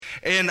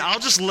And I'll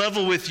just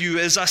level with you,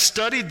 as I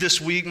studied this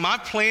week, my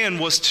plan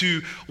was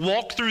to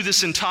walk through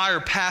this entire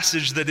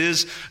passage that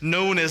is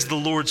known as the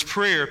Lord's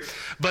Prayer.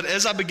 But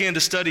as I began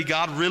to study,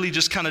 God really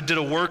just kind of did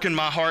a work in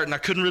my heart, and I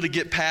couldn't really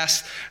get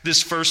past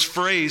this first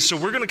phrase. So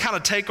we're going to kind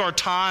of take our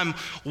time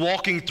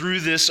walking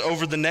through this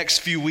over the next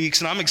few weeks,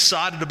 and I'm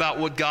excited about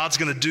what God's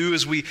going to do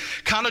as we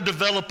kind of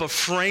develop a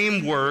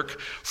framework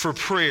for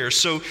prayer.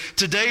 So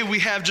today we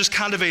have just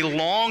kind of a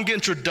long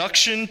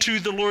introduction to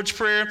the Lord's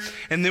Prayer,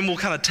 and then we'll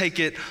kind of take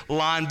it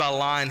line by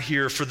line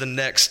here for the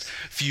next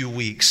few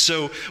weeks.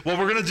 So what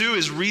we're going to do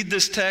is read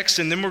this text,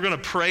 and then we're going to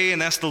pray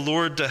and ask the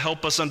Lord to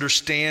help us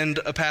understand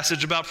a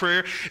passage about prayer.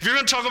 If you're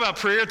going to talk about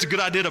prayer, it's a good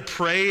idea to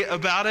pray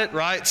about it,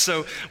 right?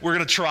 So we're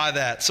going to try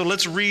that. So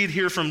let's read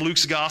here from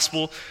Luke's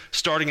Gospel,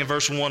 starting in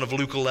verse 1 of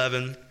Luke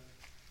 11.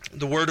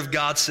 The Word of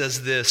God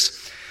says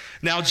this: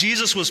 "Now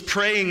Jesus was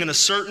praying in a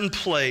certain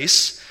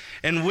place,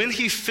 and when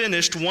he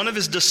finished, one of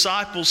his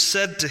disciples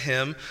said to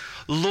him,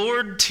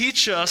 'Lord,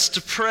 teach us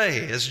to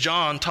pray, as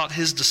John taught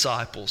his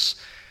disciples.'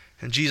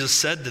 And Jesus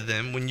said to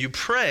them, 'When you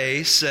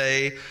pray,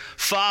 say,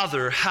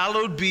 Father,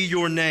 hallowed be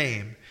your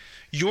name.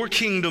 Your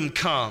kingdom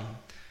come.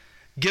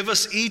 Give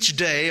us each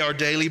day our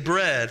daily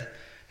bread,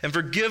 and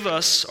forgive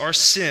us our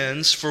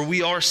sins, for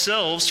we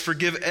ourselves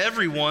forgive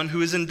everyone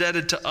who is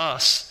indebted to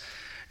us.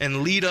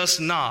 And lead us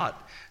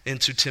not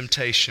into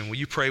temptation.'" Will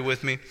you pray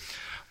with me?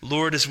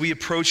 Lord, as we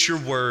approach your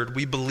word,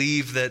 we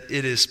believe that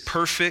it is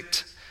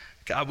perfect.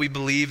 God, we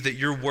believe that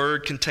your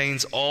word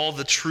contains all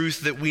the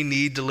truth that we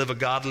need to live a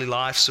godly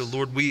life. So,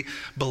 Lord, we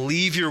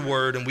believe your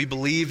word, and we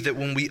believe that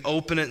when we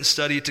open it and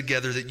study it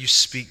together, that you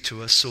speak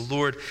to us. So,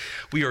 Lord,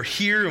 we are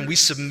here and we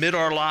submit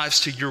our lives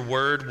to your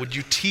word. Would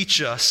you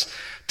teach us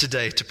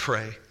today to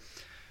pray?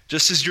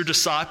 Just as your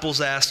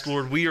disciples asked,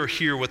 Lord, we are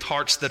here with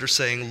hearts that are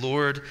saying,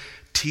 Lord,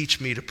 teach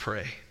me to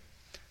pray.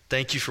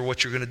 Thank you for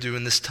what you're going to do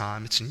in this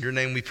time. It's in your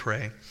name we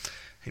pray.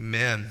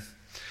 Amen.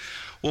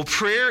 Well,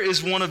 prayer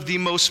is one of the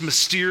most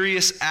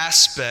mysterious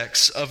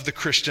aspects of the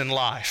Christian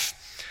life.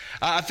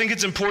 I think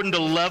it's important to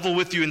level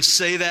with you and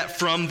say that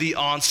from the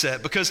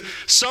onset, because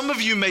some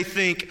of you may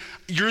think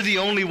you're the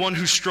only one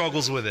who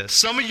struggles with this.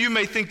 Some of you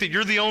may think that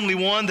you're the only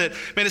one that,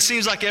 man, it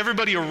seems like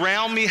everybody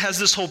around me has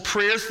this whole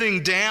prayer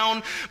thing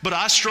down, but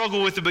I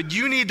struggle with it. But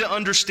you need to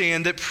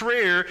understand that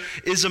prayer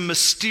is a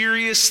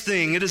mysterious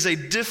thing. It is a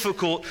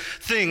difficult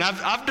thing.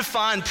 I've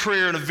defined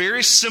prayer in a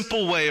very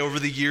simple way over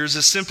the years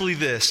as simply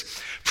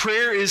this: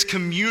 prayer is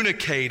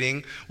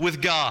communicating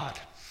with God.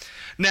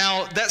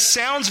 Now, that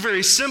sounds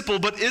very simple,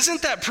 but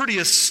isn't that pretty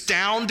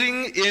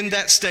astounding in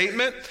that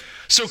statement?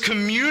 So,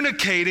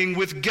 communicating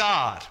with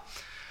God.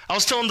 I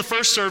was telling the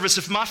first service,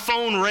 if my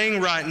phone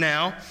rang right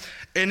now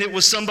and it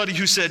was somebody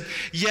who said,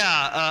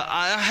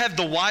 I have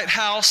the White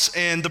House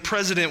and the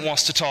president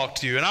wants to talk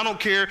to you. And I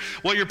don't care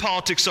what your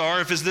politics are,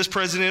 if it's this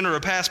president or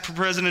a past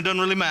president, it doesn't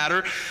really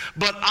matter.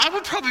 But I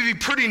would probably be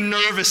pretty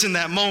nervous in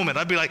that moment.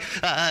 I'd be like,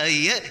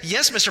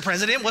 yes, Mr.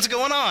 President, what's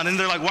going on? And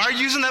they're like, why are you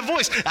using that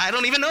voice? I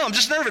don't even know, I'm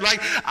just nervous.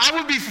 Like, I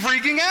would be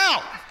freaking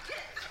out.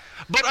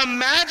 But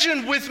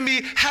imagine with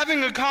me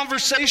having a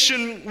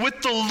conversation with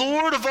the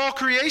Lord of all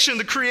creation,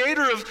 the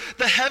creator of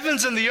the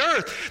heavens and the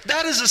earth.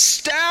 That is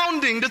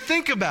astounding to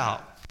think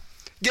about.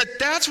 Yet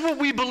that's what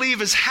we believe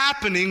is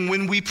happening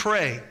when we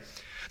pray,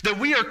 that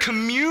we are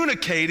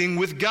communicating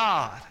with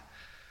God.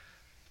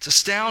 It's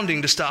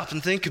astounding to stop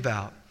and think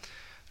about.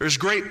 There's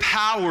great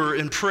power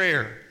in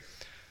prayer.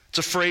 It's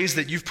a phrase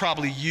that you've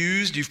probably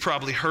used, you've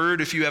probably heard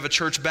if you have a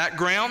church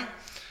background.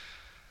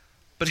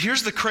 But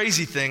here's the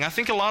crazy thing. I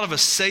think a lot of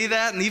us say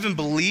that and even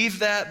believe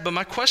that, but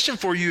my question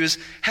for you is,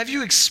 have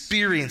you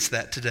experienced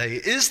that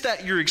today? Is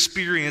that your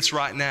experience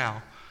right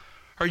now?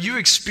 Are you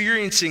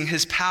experiencing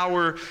his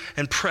power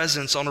and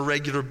presence on a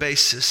regular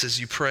basis as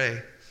you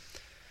pray?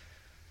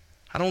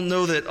 I don't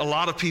know that a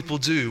lot of people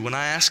do. When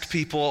I ask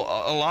people,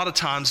 a lot of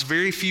times,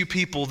 very few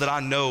people that I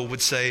know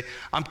would say,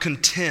 I'm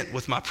content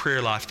with my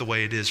prayer life the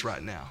way it is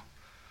right now.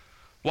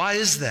 Why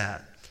is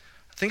that?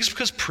 I think it's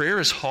because prayer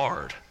is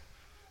hard.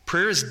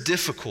 Prayer is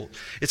difficult.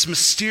 It's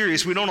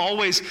mysterious. We don't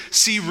always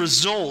see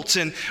results,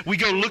 and we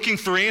go looking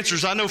for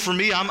answers. I know for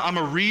me, I'm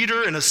a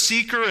reader and a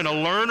seeker and a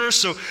learner,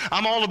 so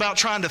I'm all about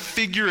trying to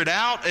figure it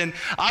out. And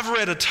I've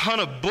read a ton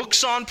of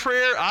books on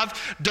prayer. I've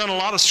done a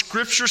lot of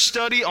scripture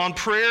study on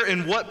prayer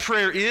and what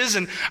prayer is.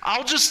 And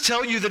I'll just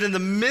tell you that in the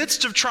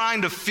midst of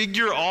trying to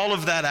figure all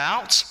of that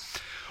out,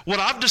 what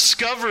I've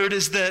discovered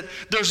is that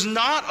there's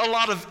not a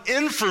lot of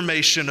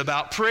information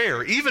about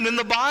prayer, even in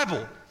the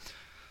Bible.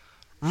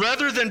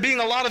 Rather than being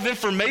a lot of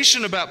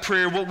information about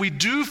prayer, what we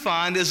do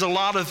find is a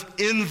lot of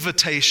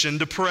invitation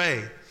to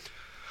pray.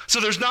 So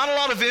there's not a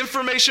lot of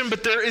information,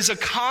 but there is a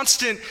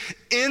constant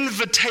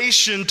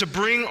invitation to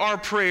bring our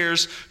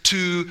prayers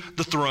to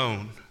the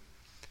throne.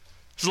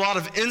 There's a lot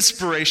of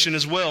inspiration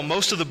as well.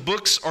 Most of the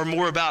books are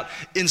more about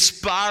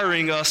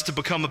inspiring us to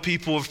become a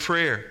people of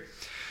prayer.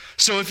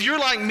 So if you're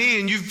like me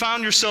and you've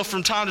found yourself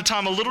from time to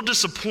time a little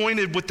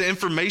disappointed with the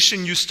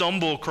information you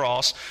stumble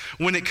across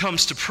when it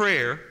comes to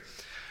prayer,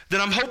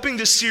 then I'm hoping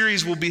this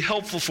series will be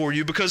helpful for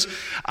you, because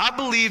I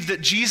believe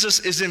that Jesus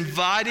is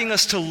inviting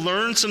us to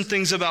learn some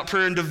things about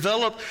prayer and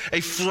develop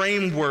a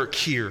framework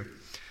here.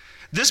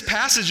 This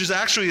passage is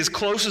actually as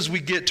close as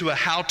we get to a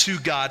how-to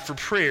guide for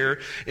prayer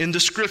in the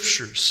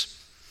scriptures.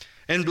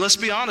 And let's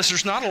be honest,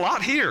 there's not a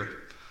lot here.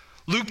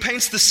 Luke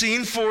paints the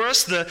scene for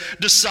us. The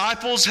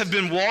disciples have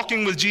been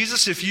walking with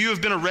Jesus. If you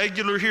have been a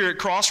regular here at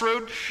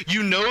Crossroad,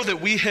 you know that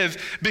we have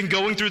been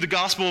going through the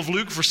Gospel of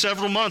Luke for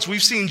several months.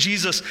 We've seen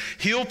Jesus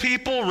heal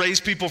people,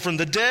 raise people from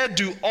the dead,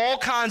 do all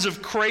kinds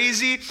of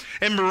crazy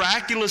and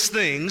miraculous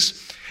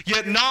things.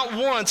 Yet not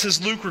once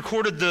has Luke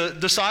recorded the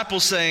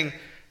disciples saying,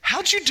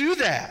 "How'd you do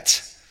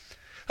that?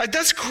 Like,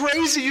 that's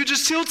crazy. You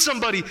just healed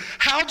somebody.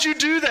 How'd you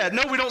do that?"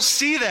 No, we don't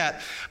see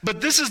that.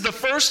 But this is the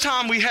first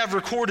time we have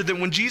recorded that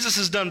when Jesus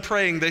is done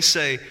praying, they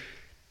say,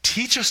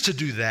 "Teach us to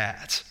do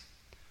that."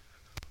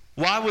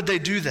 Why would they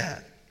do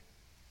that?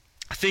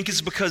 I think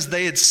it's because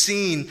they had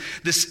seen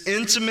this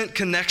intimate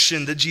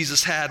connection that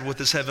Jesus had with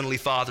his heavenly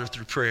Father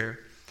through prayer.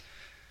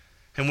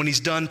 And when he's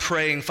done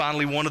praying,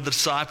 finally one of the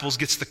disciples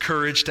gets the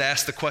courage to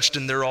ask the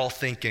question they're all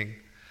thinking.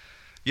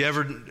 You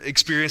ever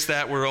experienced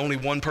that where only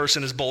one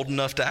person is bold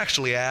enough to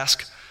actually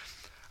ask?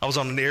 I was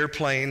on an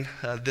airplane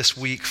this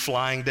week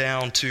flying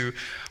down to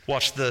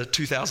watch the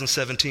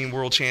 2017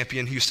 world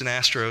champion Houston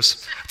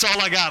Astros. That's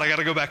all I got. I got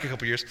to go back a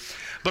couple years.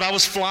 But I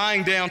was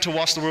flying down to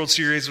watch the World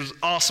Series. It was an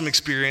awesome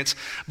experience.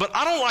 But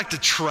I don't like to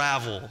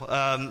travel.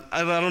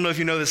 I don't know if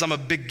you know this. I'm a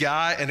big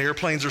guy, and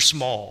airplanes are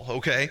small,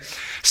 okay?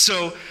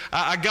 So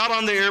I got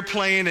on the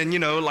airplane and,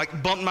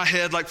 bumped my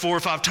head like 4 or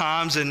 5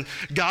 times and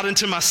got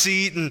into my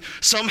seat, and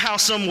somehow,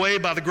 some way,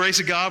 by the grace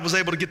of God, was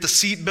able to get the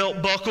seat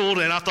belt buckled.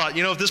 And I thought,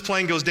 if this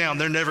plane goes down,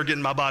 they're never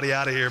getting my body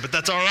out of here, but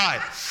that's all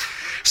right.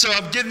 So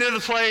I'm getting in the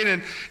plane,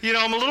 and,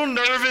 I'm a little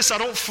nervous. I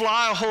don't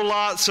fly a whole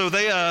lot, so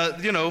they,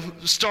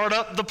 start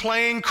up the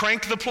plane,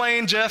 crank the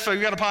plane. Jeff, you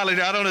got a pilot.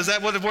 I don't know, is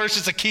that what it works?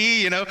 It's a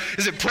key,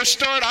 Is it push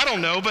start? I don't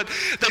know, but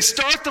they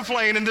start the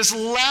plane, and this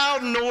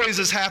loud noise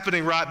is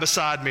happening right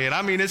beside me. And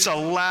I mean, it's a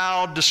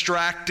loud,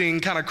 distracting,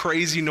 kind of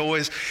crazy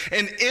noise.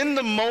 And in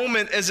the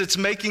moment as it's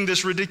making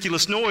this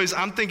ridiculous noise,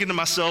 I'm thinking to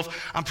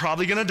myself, I'm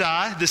probably going to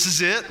die. This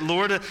is it.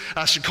 Lord,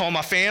 I should call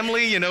my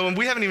family, and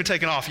we haven't even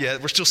taken off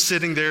yet. We're still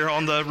sitting there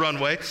on the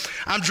runway.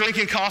 I'm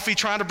drinking coffee,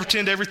 trying to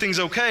pretend everything's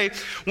okay,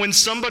 when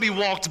somebody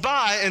walked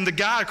by and the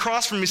guy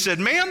across from me said,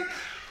 "Ma'am,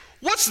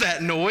 what's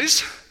that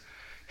noise?"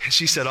 And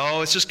she said,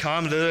 "Oh, it's just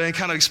calm," and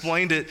kind of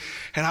explained it.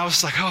 And I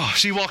was like, oh,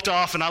 she walked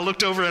off, and I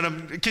looked over, and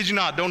I kid you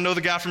not, don't know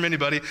the guy from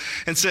anybody,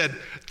 and said,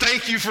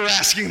 "Thank you for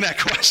asking that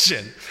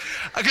question."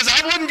 Because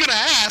I wasn't going to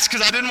ask,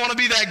 because I didn't want to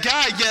be that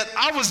guy, yet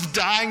I was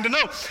dying to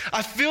know.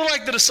 I feel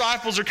like the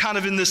disciples are kind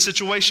of in this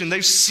situation.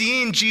 They've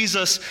seen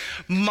Jesus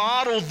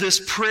model this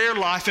prayer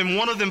life, and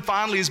one of them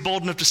finally is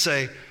bold enough to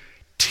say,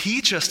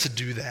 "Teach us to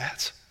do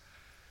that.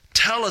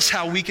 Tell us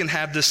how we can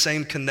have this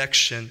same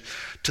connection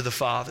to the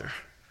Father."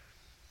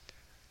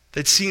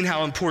 They'd seen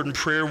how important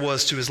prayer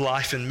was to his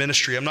life and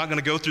ministry. I'm not going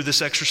to go through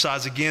this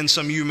exercise again.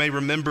 Some of you may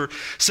remember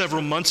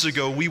several months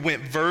ago, we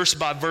went verse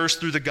by verse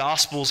through the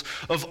Gospels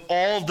of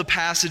all of the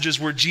passages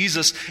where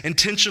Jesus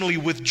intentionally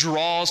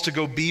withdraws to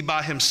go be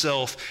by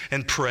himself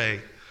and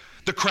pray.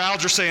 The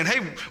crowds are saying,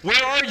 "Hey,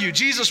 where are you?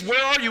 Jesus,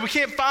 where are you? We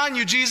can't find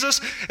you,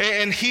 Jesus."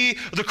 And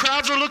the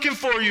crowds are looking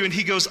for you. And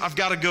he goes, "I've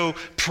got to go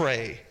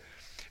pray."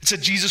 It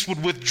said Jesus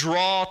would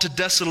withdraw to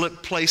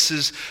desolate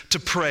places to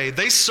pray.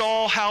 They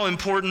saw how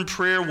important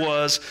prayer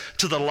was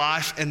to the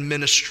life and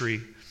ministry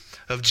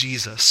of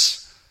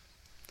Jesus.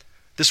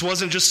 This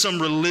wasn't just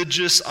some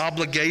religious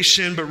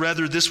obligation, but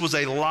rather this was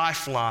a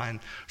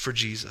lifeline for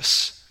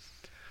Jesus.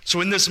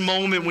 So in this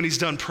moment when he's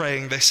done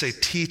praying, they say,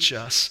 "Teach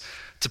us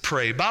to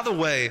pray." By the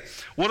way,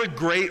 what a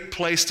great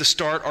place to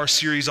start our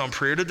series on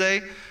prayer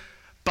today,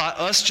 by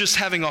us just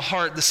having a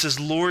heart that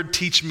says, "Lord,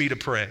 teach me to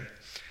pray."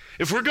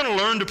 If we're going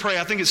to learn to pray,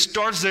 I think it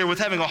starts there with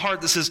having a heart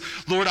that says,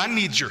 "Lord, I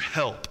need your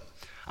help.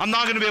 I'm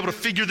not going to be able to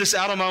figure this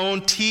out on my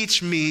own.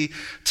 Teach me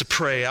to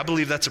pray." I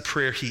believe that's a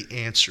prayer he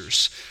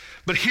answers.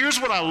 But here's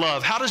what I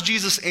love. How does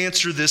Jesus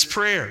answer this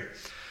prayer?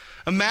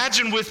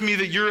 Imagine with me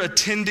that you're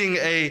attending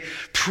a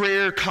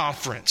prayer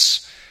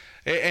conference.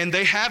 And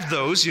they have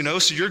those,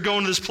 so you're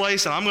going to this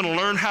place and I'm going to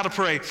learn how to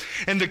pray.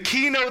 And the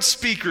keynote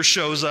speaker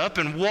shows up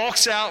and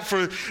walks out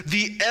for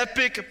the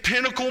epic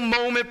pinnacle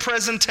moment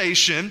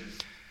presentation.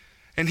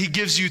 And he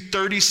gives you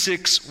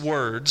 36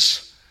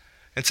 words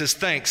and says,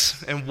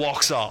 "Thanks," and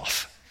walks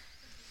off.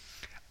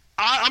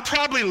 I'm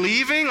probably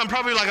leaving. I'm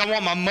probably like, I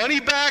want my money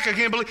back. I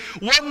can't believe,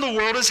 what in the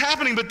world is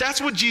happening? But that's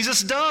what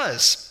Jesus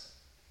does.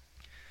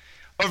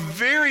 A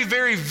very,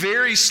 very,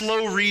 very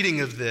slow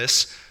reading of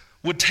this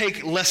would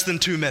take less than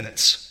 2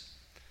 minutes.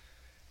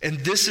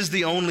 And this is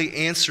the only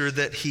answer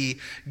that he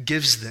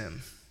gives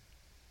them.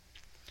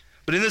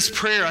 But in this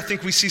prayer, I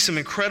think we see some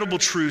incredible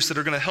truths that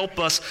are going to help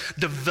us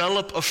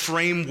develop a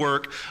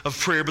framework of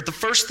prayer. But the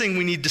first thing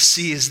we need to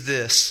see is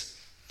this: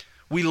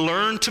 we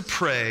learn to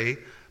pray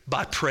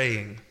by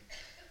praying.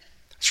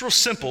 It's real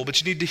simple,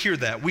 but you need to hear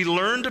that. We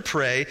learn to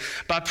pray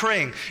by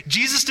praying.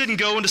 Jesus didn't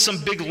go into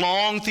some big,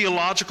 long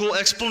theological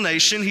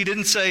explanation. He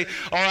didn't say,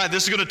 all right,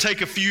 this is going to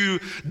take a few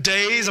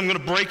days. I'm going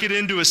to break it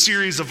into a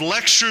series of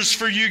lectures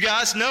for you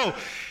guys. No,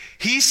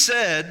 he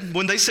said,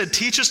 when they said,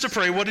 teach us to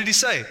pray, what did he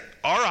say?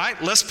 All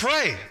right, let's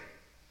pray.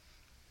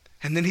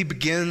 And then he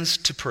begins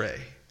to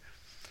pray.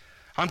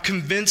 I'm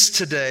convinced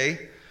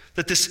today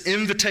that this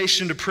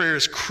invitation to prayer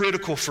is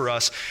critical for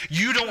us.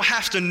 You don't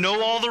have to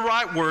know all the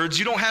right words.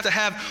 You don't have to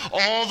have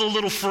all the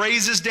little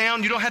phrases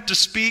down. You don't have to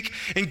speak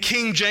in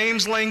King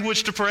James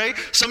language to pray.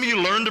 Some of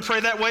you learn to pray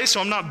that way, so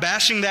I'm not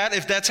bashing that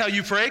if that's how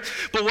you pray.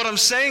 But what I'm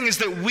saying is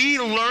that we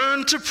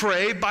learn to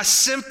pray by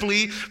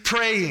simply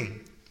praying.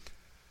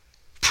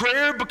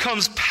 Prayer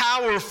becomes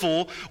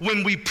powerful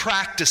when we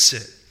practice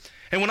it.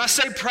 And when I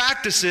say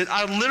practice it,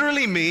 I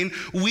literally mean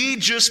we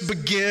just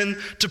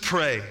begin to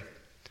pray.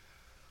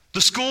 The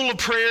school of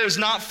prayer is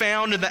not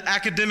found in the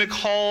academic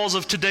halls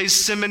of today's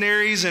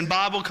seminaries and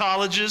Bible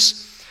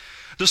colleges.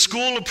 The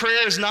school of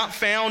prayer is not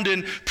found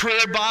in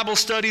prayer Bible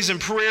studies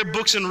and prayer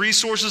books and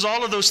resources.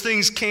 All of those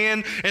things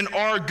can and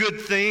are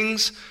good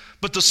things.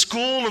 But the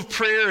school of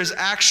prayer is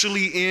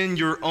actually in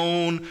your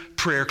own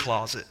prayer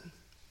closet.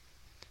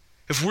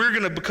 If we're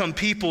going to become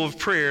people of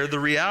prayer, the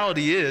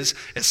reality is,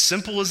 as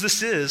simple as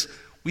this is,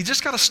 we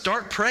just got to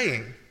start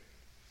praying.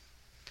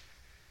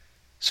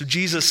 So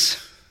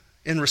Jesus,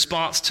 in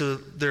response to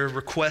their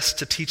request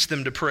to teach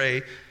them to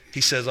pray,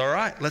 he says, all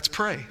right, let's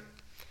pray.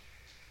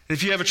 And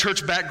if you have a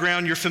church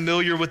background, you're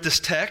familiar with this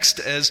text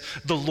as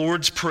the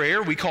Lord's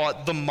Prayer. We call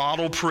it the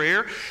model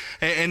prayer.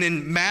 And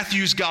in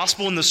Matthew's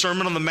gospel, in the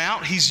Sermon on the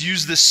Mount, he's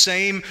used this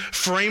same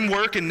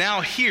framework. And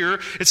now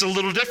here, it's a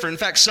little different. In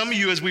fact, some of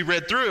you, as we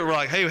read through it, were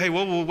like, hey,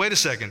 whoa, wait a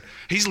second.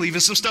 He's leaving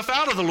some stuff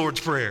out of the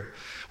Lord's Prayer.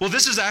 Well,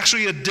 this is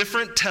actually a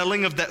different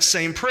telling of that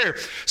same prayer.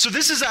 So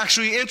this is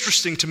actually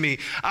interesting to me.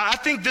 I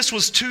think this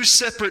was two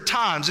separate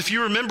times. If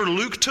you remember,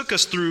 Luke took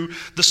us through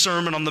the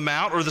Sermon on the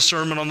Mount or the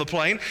Sermon on the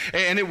Plain,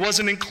 and it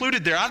wasn't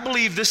included there. I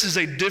believe this is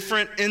a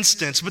different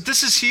instance, but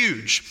this is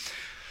huge.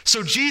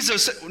 So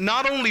Jesus,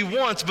 not only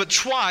once, but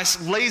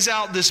twice, lays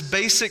out this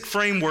basic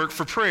framework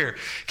for prayer.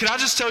 Can I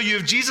just tell you,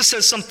 if Jesus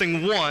says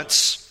something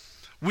once,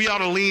 we ought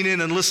to lean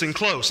in and listen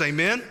close.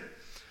 Amen?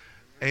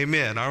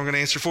 Amen. I'm going to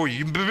answer for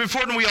you. It's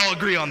important we all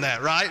agree on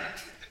that, right?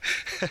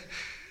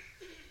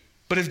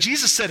 But if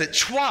Jesus said it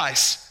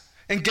twice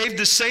and gave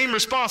the same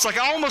response, like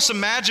I almost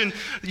imagine,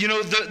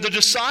 the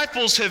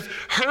disciples have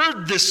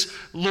heard this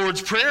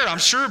Lord's Prayer, I'm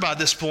sure by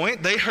this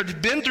point. They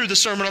had been through the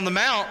Sermon on the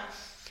Mount.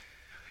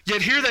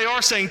 Yet here they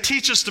are saying,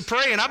 teach us to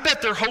pray. And I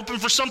bet they're hoping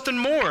for something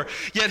more.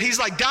 Yet he's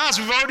like, guys,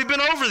 we've already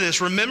been over this.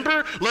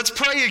 Remember? Let's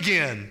pray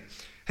again.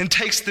 And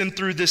takes them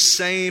through this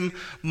same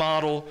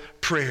model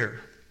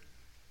prayer.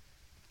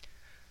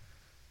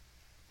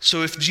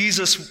 So if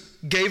Jesus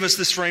gave us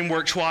this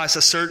framework twice,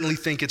 I certainly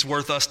think it's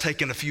worth us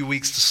taking a few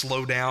weeks to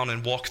slow down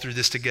and walk through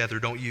this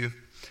together, don't you?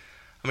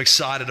 I'm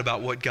excited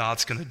about what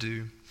God's going to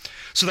do.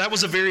 So that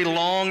was a very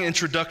long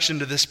introduction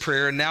to this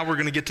prayer, and now we're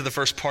going to get to the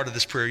first part of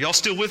this prayer. Y'all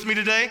still with me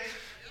today?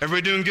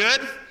 Everybody doing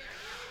good?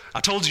 I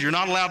told you, you're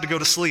not allowed to go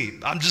to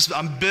sleep.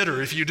 I'm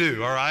bitter if you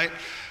do, all right?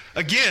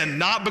 Again,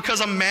 not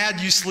because I'm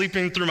mad you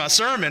sleeping through my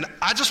sermon.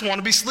 I just want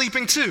to be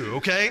sleeping too,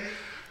 okay?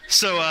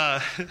 So,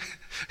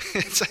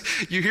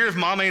 you hear if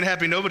mom ain't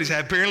happy, nobody's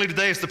happy. Apparently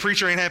today, if the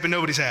preacher ain't happy,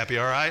 nobody's happy,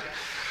 all right?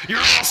 You're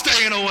all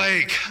staying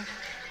awake.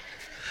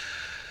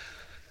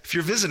 If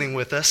you're visiting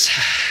with us,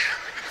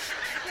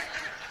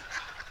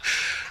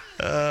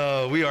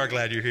 we are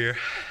glad you're here.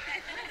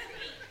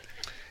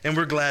 And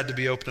we're glad to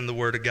be opening the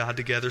Word of God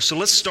together. So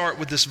let's start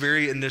with this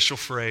very initial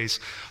phrase,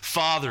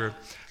 Father,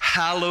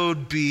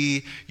 hallowed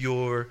be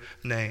your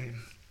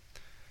name.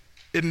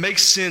 It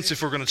makes sense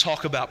if we're going to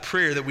talk about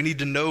prayer that we need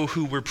to know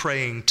who we're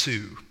praying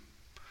to.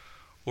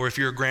 Or if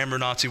you're a grammar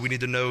Nazi, we need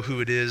to know who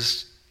it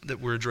is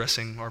that we're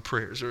addressing our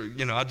prayers. Or,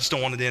 I just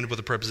don't want it to end with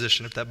a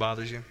preposition if that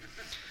bothers you.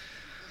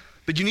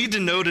 But you need to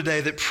know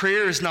today that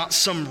prayer is not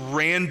some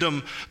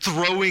random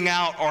throwing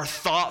out our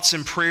thoughts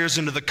and prayers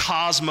into the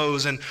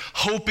cosmos and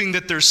hoping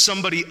that there's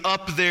somebody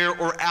up there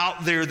or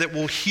out there that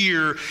will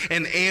hear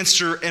and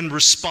answer and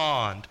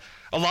respond.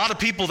 A lot of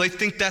people, they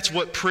think that's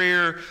what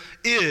prayer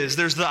is.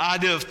 There's the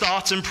idea of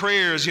thoughts and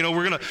prayers. We're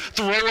going to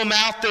throw them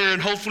out there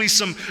and hopefully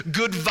some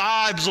good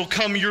vibes will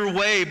come your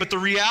way. But the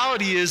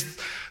reality is,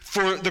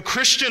 for the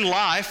Christian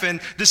life,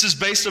 and this is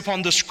based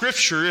upon the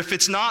Scripture, if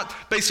it's not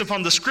based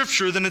upon the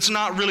Scripture, then it's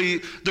not really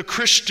the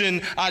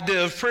Christian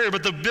idea of prayer.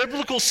 But the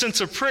biblical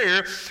sense of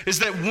prayer is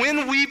that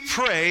when we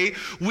pray,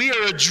 we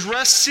are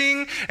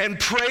addressing and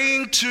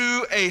praying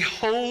to a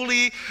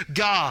holy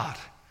God.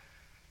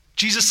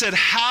 Jesus said,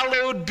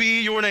 hallowed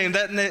be your name.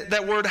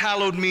 That word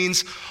hallowed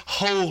means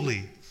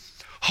holy.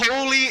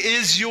 Holy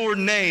is your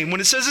name. When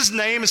it says his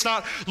name, it's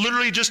not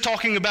literally just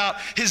talking about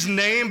his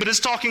name, but it's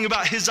talking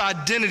about his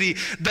identity,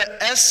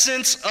 the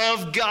essence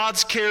of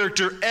God's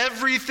character.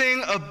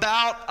 Everything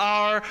about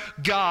our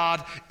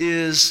God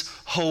is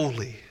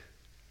holy.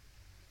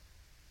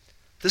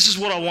 This is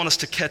what I want us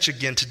to catch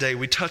again today.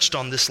 We touched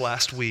on this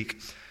last week.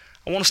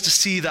 I want us to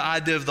see the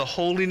idea of the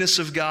holiness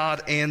of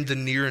God and the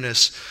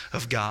nearness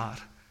of God.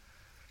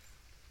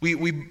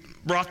 We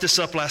brought this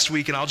up last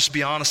week, and I'll just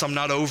be honest, I'm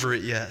not over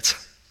it yet.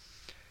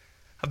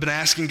 I've been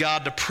asking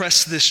God to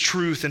press this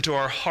truth into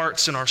our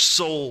hearts and our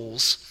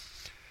souls.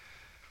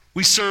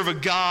 We serve a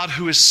God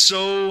who is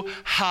so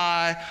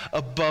high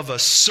above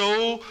us,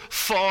 so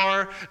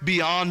far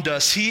beyond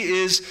us. He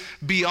is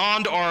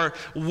beyond our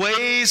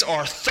ways,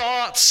 our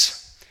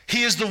thoughts.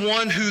 He is the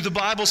one who, the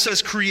Bible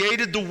says,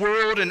 created the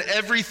world and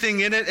everything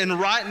in it. And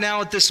right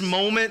now at this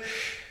moment,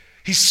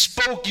 He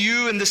spoke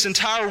you and this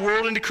entire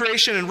world into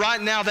creation, and right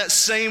now that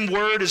same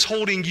word is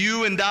holding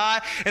you and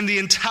I and the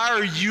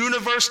entire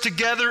universe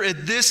together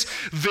at this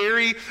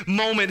very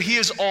moment. He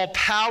is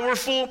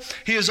all-powerful.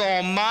 He is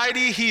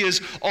almighty. He is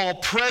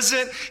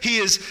all-present. He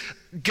is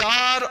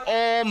God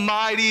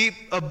Almighty,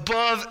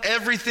 above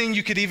everything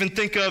you could even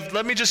think of.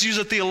 Let me just use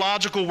a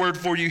theological word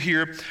for you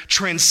here: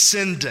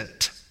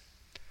 transcendent.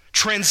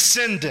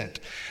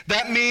 Transcendent.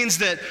 That means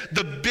that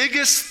the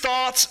biggest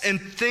thoughts and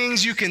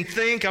things you can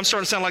think, I'm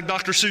starting to sound like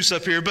Dr. Seuss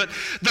up here, but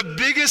the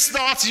biggest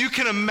thoughts you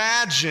can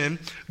imagine,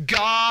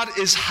 God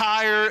is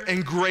higher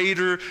and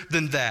greater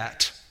than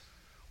that.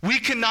 We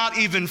cannot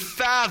even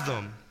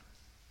fathom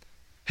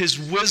His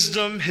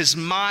wisdom, His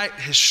might,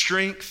 His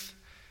strength.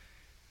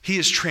 He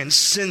is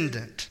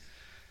transcendent.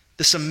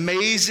 This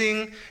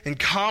amazing,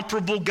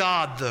 incomparable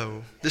God,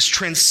 though, this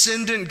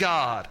transcendent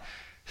God,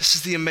 this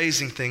is the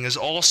amazing thing, is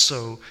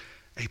also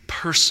a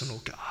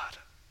personal God.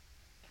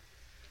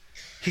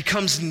 He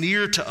comes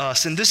near to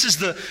us, and this is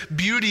the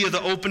beauty of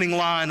the opening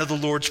line of the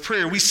Lord's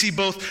Prayer. We see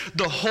both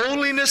the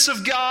holiness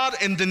of God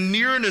and the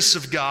nearness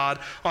of God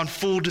on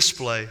full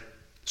display.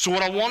 So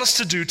what I want us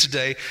to do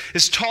today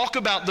is talk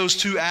about those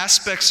two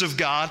aspects of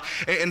God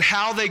and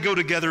how they go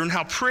together, and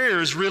how prayer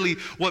is really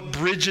what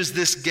bridges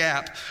this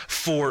gap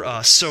for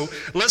us. So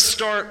let's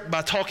start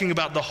by talking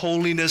about the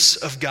holiness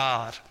of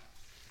God.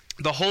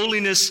 The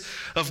holiness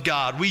of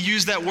God. We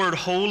use that word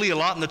holy a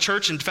lot in the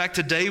church. In fact,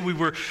 today we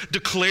were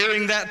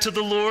declaring that to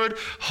the Lord.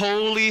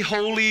 Holy,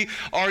 holy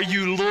are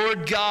you,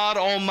 Lord God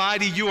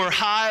Almighty. You are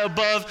high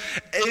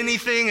above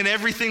anything and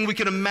everything we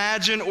can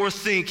imagine or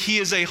think. He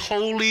is a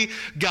holy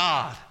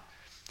God.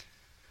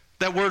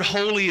 That word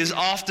holy is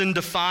often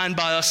defined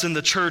by us in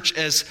the church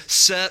as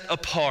set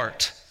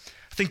apart.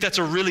 I think that's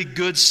a really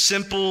good,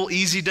 simple,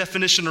 easy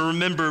definition to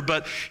remember,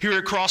 but here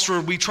at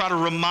Crossroad, we try to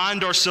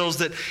remind ourselves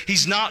that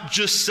He's not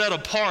just set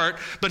apart,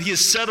 but He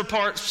is set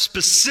apart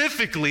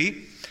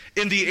specifically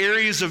in the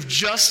areas of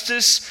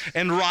justice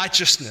and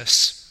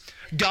righteousness.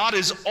 God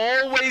is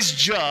always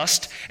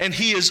just, and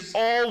He is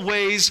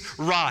always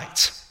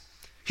right.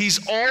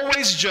 He's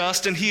always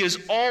just, and He is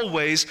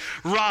always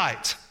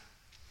right.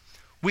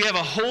 We have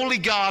a holy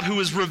God who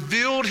has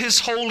revealed His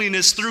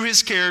holiness through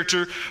His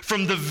character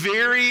from the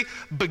very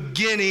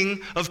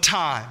beginning of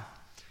time.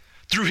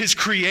 Through His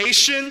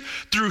creation,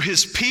 through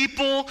His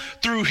people,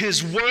 through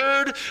His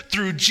word,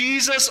 through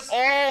Jesus,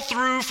 all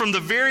through from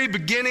the very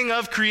beginning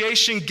of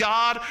creation,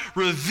 God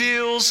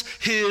reveals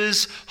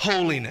His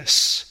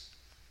holiness.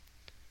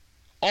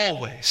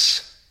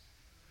 Always.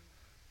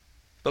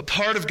 But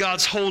part of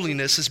God's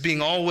holiness is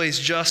being always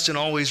just and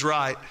always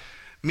right.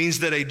 Means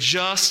that a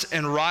just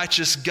and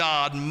righteous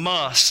God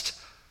must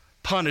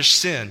punish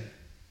sin.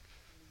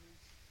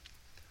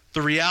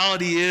 The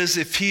reality is,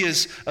 if He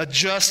is a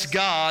just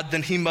God,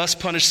 then He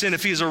must punish sin.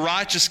 If He is a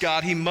righteous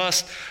God, He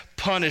must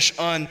punish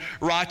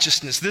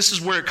unrighteousness. This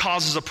is where it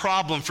causes a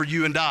problem for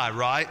you and I,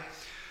 right?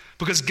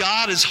 Because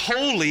God is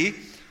holy.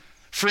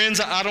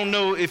 Friends, I don't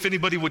know if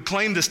anybody would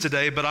claim this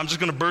today, but I'm just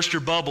going to burst your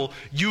bubble.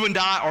 You and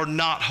I are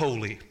not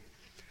holy.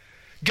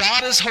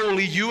 God is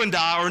holy, you and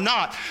I are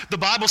not. The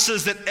Bible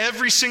says that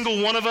every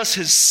single one of us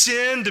has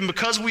sinned, and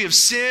because we have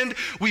sinned,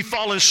 we've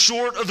fallen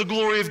short of the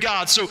glory of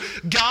God. So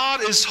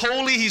God is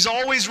holy, He's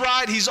always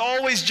right, He's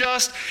always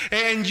just,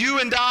 and you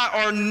and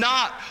I are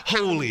not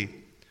holy.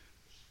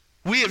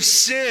 We have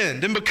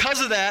sinned, and because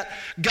of that,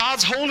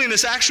 God's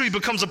holiness actually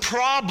becomes a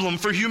problem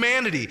for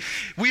humanity.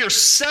 We are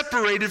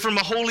separated from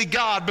a holy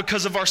God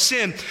because of our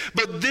sin.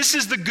 But this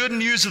is the good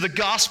news of the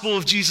gospel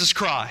of Jesus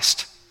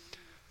Christ.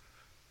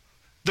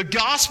 The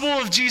gospel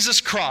of Jesus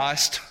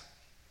Christ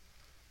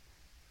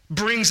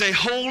brings a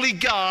holy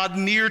God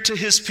near to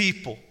His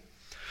people.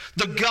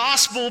 The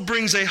gospel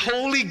brings a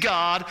holy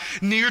God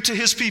near to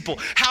His people.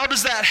 How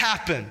does that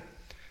happen?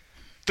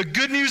 The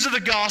good news of the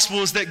gospel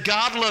is that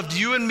God loved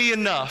you and me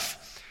enough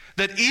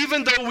that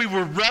even though we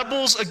were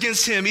rebels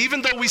against Him,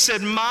 even though we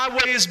said, my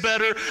way is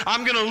better,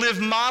 I'm going to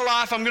live my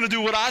life, I'm going to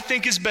do what I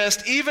think is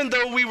best, even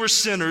though we were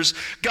sinners,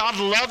 God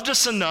loved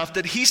us enough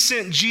that He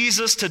sent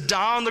Jesus to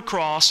die on the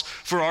cross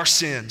for our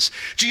sins.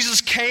 Jesus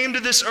came to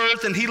this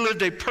earth and He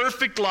lived a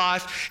perfect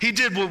life. He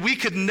did what we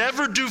could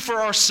never do for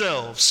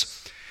ourselves.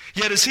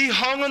 Yet as He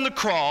hung on the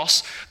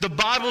cross, the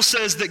Bible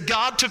says that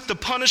God took the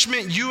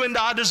punishment you and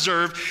I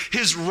deserved,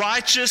 His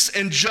righteous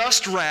and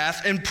just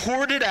wrath, and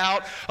poured it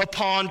out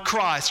upon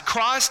Christ.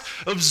 Christ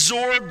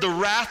absorbed the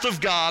wrath of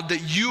God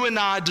that you and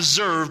I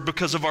deserved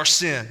because of our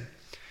sin.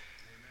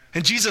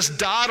 And Jesus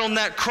died on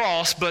that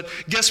cross, but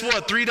guess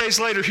what? 3 days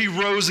later, he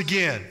rose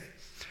again.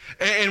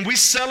 And we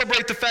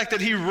celebrate the fact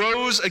that he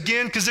rose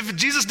again, because if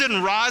Jesus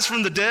didn't rise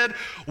from the dead,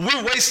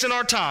 we're wasting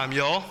our time,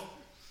 y'all.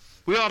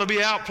 We ought to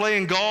be out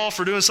playing golf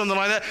or doing something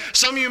like that.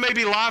 Some of you may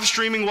be live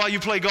streaming while you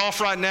play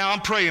golf right now.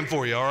 I'm praying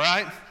for you, all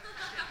right?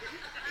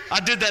 I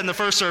did that in the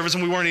first service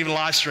and we weren't even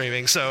live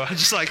streaming, so I'm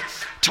just like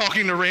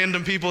talking to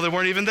random people that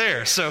weren't even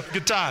there, so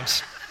good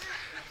times.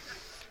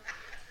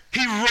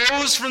 He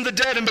rose from the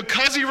dead, and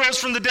because he rose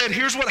from the dead,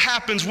 here's what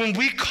happens. When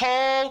we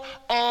call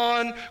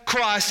on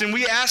Christ and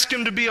we ask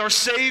him to be our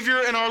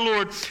Savior and our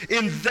Lord,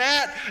 in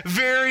that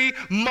very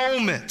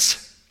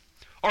moment,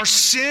 our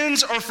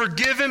sins are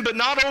forgiven, but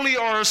not only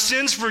are our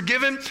sins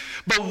forgiven,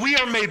 but we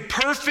are made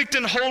perfect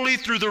and holy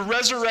through the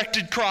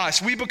resurrected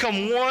Christ. We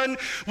become one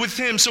with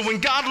him. So when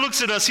God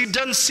looks at us, he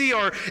doesn't see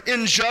our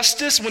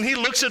injustice. When he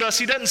looks at us,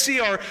 he doesn't see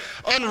our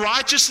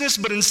unrighteousness,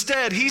 but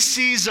instead he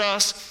sees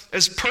us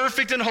as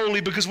perfect and holy,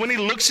 because when he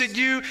looks at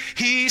you,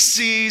 he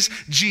sees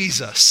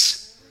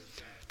Jesus.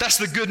 That's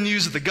the good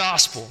news of the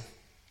gospel.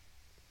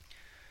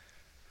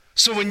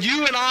 So when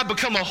you and I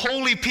become a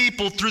holy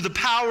people through the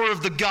power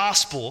of the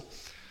gospel,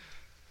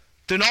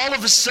 then all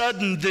of a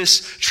sudden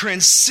this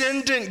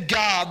transcendent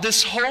God,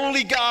 this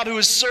holy God who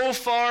is so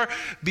far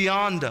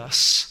beyond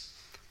us,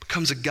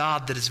 becomes a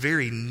God that is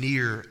very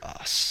near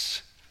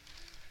us.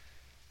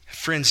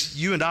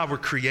 Friends, you and I were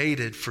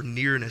created for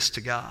nearness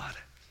to God.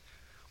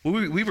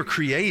 We were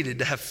created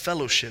to have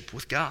fellowship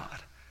with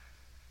God.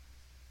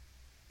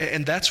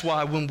 And that's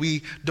why when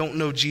we don't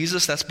know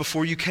Jesus, that's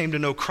before you came to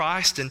know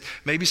Christ, and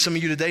maybe some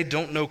of you today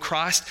don't know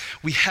Christ,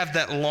 we have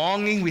that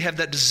longing, we have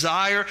that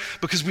desire,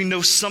 because we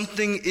know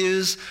something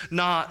is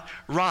not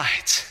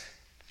right.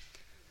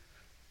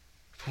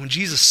 But when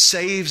Jesus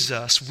saves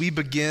us, we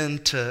begin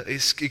to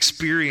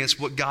experience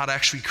what God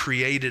actually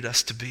created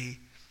us to be.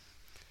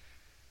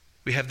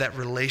 We have that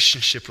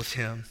relationship with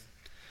him.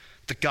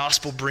 The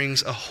gospel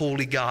brings a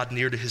holy God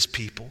near to his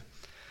people.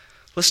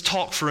 Let's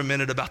talk for a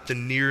minute about the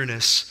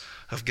nearness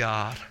of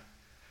God.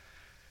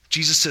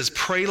 Jesus says,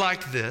 pray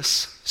like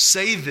this,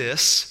 say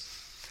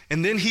this,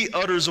 and then he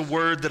utters a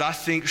word that I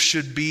think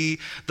should be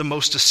the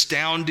most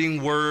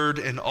astounding word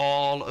in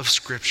all of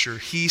Scripture.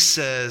 He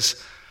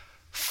says,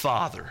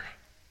 Father.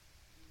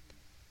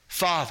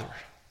 Father.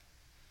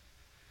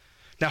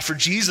 Now, for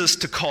Jesus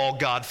to call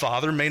God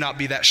Father may not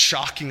be that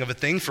shocking of a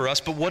thing for us,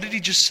 but what did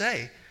he just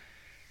say?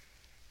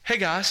 Hey,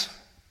 guys.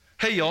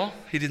 Hey, y'all.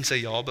 He didn't say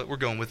y'all, but we're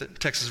going with it.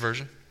 Texas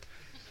version.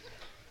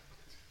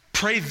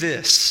 Pray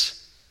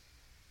this,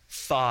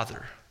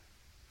 Father.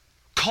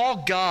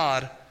 Call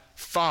God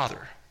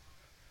Father.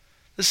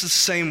 This is the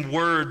same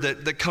word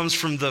that comes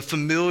from the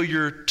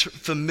familiar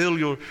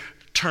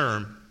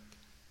term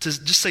to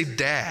just say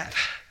dad.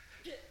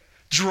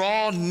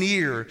 Draw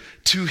near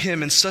to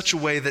him in such a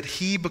way that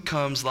he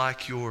becomes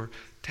like your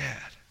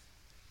dad.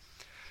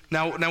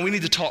 Now we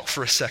need to talk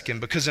for a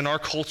second, because in our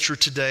culture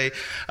today,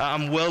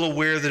 I'm well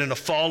aware that in a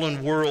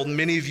fallen world,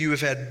 many of you have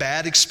had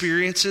bad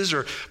experiences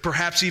or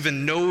perhaps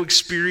even no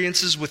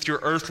experiences with your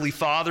earthly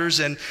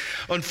fathers. And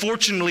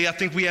unfortunately, I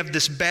think we have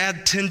this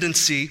bad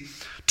tendency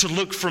to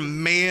look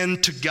from man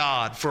to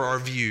God for our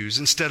views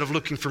instead of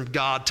looking from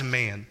God to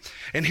man.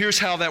 And here's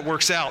how that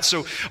works out.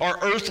 So our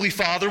earthly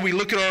father, we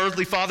look at our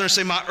earthly father and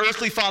say, my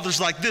earthly father's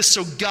like this,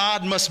 so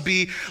God must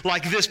be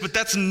like this. But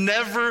that's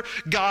never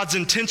God's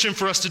intention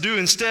for us to do.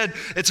 Instead,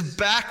 it's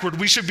backward.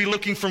 We should be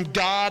looking from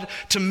God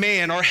to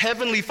man. Our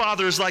heavenly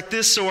father is like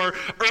this, so our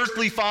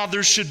earthly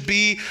fathers should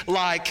be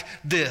like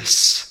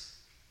this.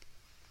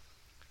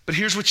 But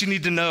here's what you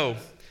need to know.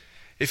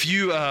 If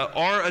you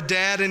are a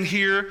dad in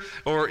here,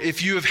 or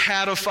if you have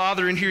had a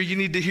father in here, you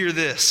need to hear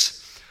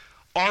this.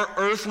 Our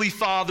earthly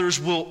fathers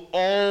will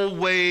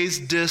always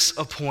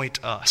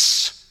disappoint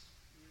us.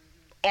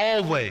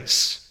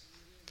 Always.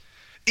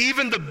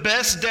 Even the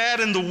best dad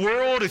in the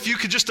world, if you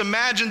could just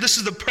imagine this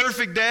is the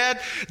perfect dad,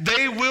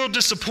 they will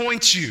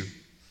disappoint you.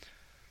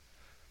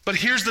 But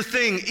here's the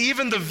thing,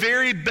 even the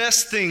very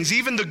best things,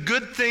 even the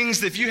good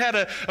things, if you had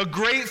a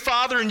great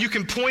father and you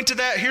can point to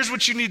that, here's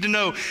what you need to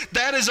know.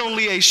 That is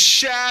only a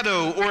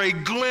shadow or a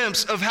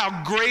glimpse of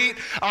how great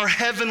our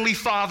heavenly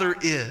Father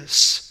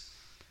is.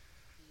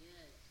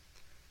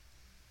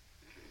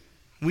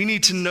 We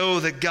need to know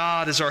that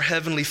God is our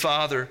heavenly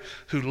Father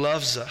who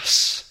loves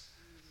us.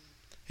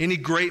 Any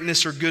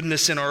greatness or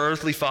goodness in our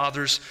earthly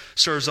fathers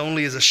serves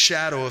only as a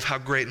shadow of how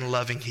great and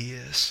loving he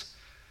is.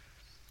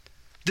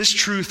 This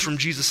truth from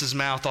Jesus'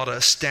 mouth ought to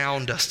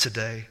astound us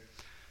today.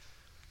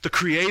 The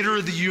creator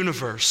of the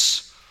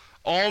universe,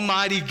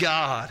 Almighty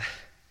God,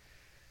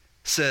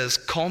 says,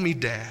 call me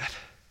Dad.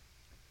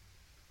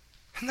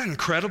 Isn't that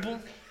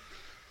incredible?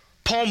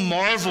 Paul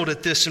marveled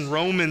at this in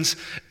Romans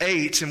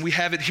 8, and we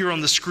have it here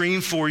on the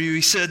screen for you.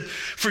 He said,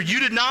 "For you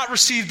did not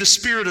receive the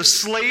spirit of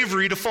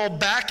slavery to fall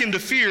back into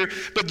fear,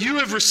 but you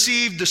have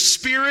received the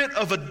spirit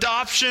of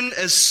adoption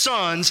as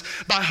sons,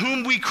 by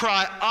whom we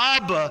cry,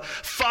 Abba,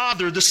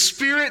 Father." The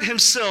Spirit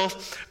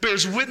himself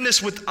bears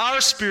witness with our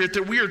spirit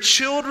that we are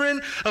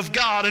children of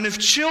God, and if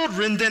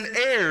children, then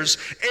heirs,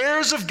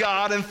 heirs of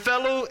God and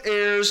fellow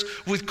heirs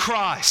with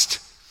Christ.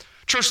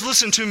 Church,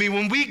 listen to me.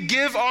 When we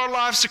give our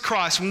lives to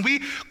Christ, when we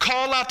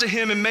call out to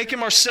him and make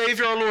him our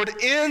Savior, our Lord,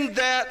 in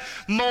that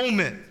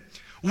moment,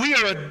 we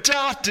are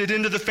adopted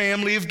into the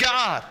family of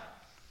God.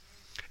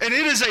 And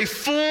it is a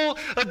full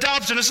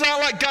adoption. It's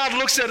not like God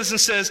looks at us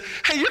and says,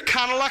 "Hey, you're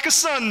kind of like a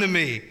son to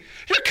me.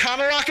 You're kind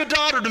of like a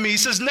daughter to me." He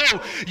says, no,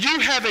 you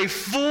have a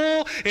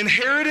full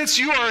inheritance.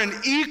 You are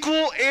an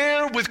equal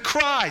heir with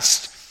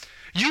Christ.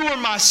 You are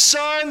my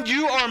son,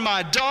 you are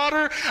my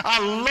daughter. I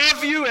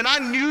love you, and I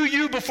knew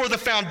you before the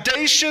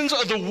foundations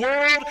of the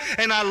world,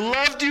 and I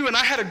loved you, and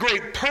I had a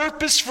great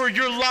purpose for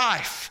your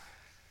life.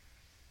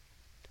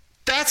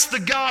 That's the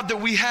God that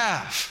we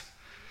have.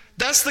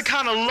 That's the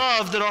kind of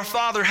love that our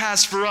Father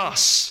has for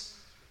us.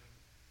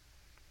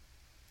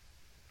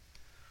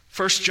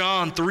 1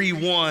 John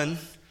 3:1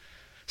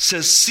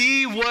 says,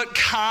 "See what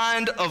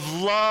kind of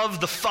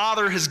love the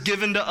Father has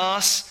given to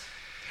us,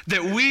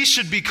 that we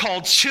should be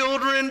called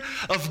children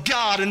of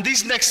God." And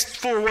these next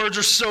four words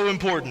are so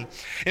important.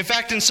 In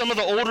fact, in some of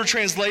the older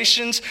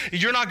translations,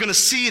 you're not going to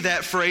see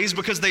that phrase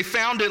because they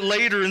found it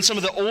later in some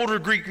of the older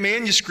Greek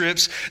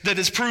manuscripts that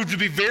has proved to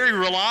be very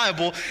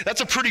reliable.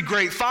 That's a pretty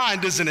great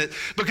find, isn't it?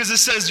 Because it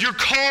says, "You're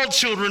called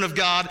children of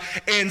God,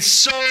 and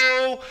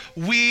so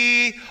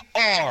we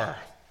are."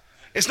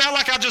 It's not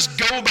like I just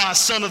go by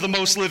son of the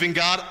most living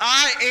God.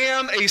 I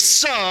am a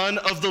son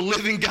of the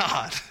living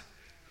God.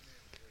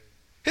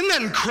 Isn't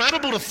that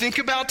incredible to think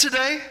about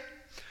today?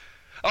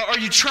 Are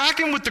you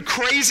tracking with the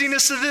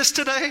craziness of this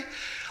today?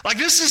 Like,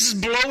 this is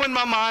blowing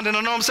my mind, and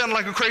I know I'm sounding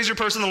like a crazier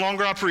person the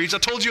longer I preach. I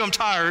told you I'm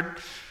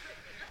tired.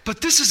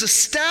 But this is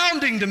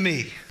astounding to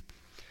me,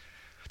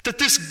 that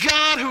this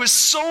God who is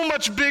so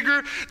much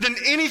bigger than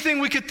anything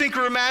we could think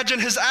or imagine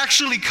has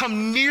actually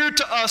come near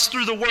to us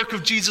through the work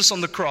of Jesus on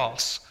the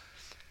cross.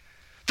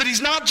 That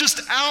he's not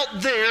just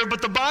out there,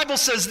 but the Bible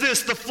says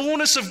this: the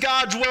fullness of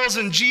God dwells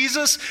in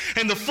Jesus,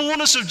 and the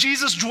fullness of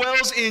Jesus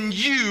dwells in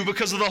you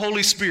because of the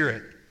Holy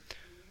Spirit.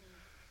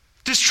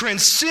 This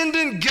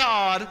transcendent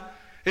God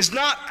is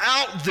not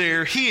out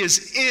there, he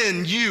is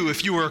in you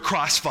if you are a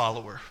Christ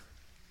follower.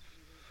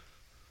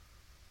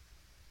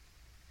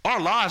 Our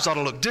lives ought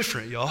to look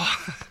different, y'all.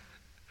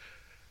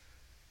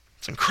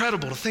 It's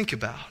incredible to think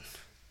about.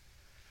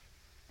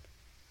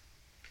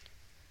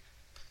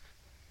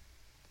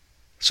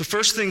 So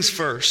first things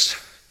first,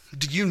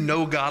 do you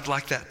know God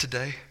like that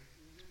today?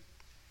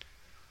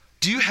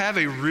 Do you have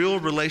a real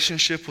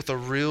relationship with a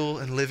real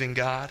and living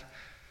God?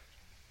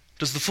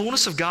 Does the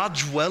fullness of God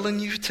dwell in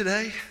you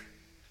today?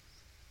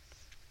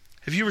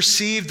 Have you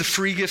received the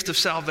free gift of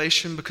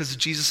salvation because of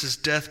Jesus'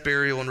 death,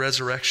 burial, and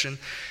resurrection?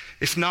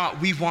 If not,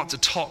 we want to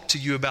talk to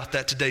you about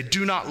that today.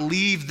 Do not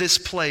leave this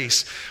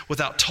place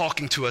without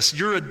talking to us.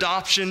 Your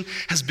adoption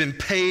has been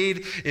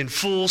paid in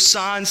full,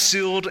 signed,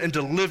 sealed, and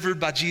delivered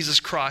by Jesus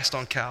Christ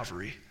on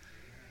Calvary.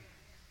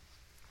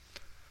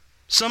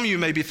 Some of you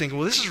may be thinking,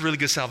 well, this is a really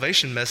good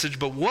salvation message,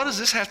 but what does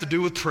this have to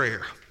do with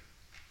prayer?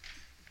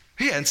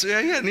 He hadn't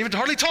even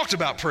hardly talked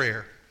about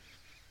prayer.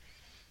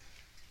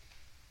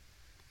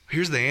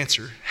 Here's the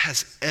answer. It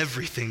has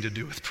everything to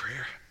do with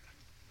prayer.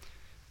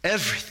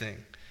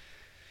 Everything.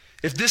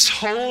 If this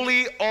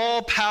holy,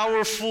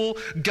 all-powerful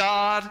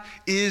God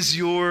is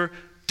your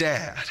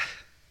dad,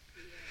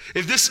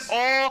 if this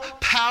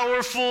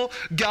all-powerful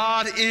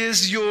God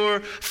is your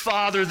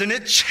father, then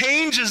it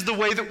changes the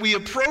way that we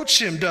approach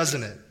him,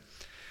 doesn't it?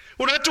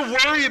 We don't have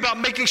to worry about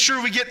making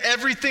sure we get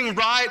everything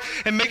right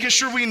and making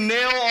sure we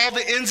nail all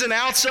the ins and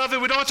outs of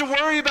it. We don't have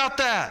to worry about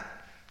that.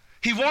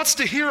 He wants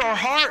to hear our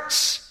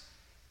hearts.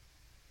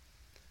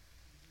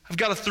 I've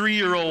got a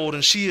 3-year-old,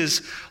 and she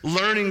is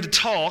learning to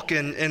talk,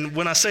 and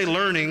when I say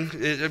learning,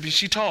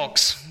 she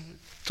talks.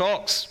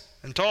 I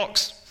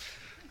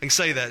can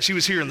say that. She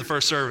was here in the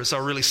first service, so I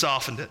really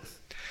softened it.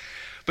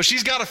 But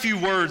she's got a few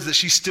words that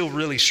she still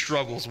really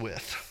struggles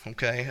with,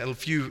 okay? A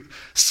few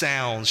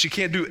sounds. She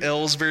can't do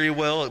L's very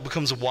well. It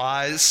becomes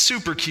Y's. It's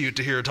super cute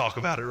to hear her talk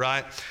about it,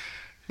 right?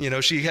 You know,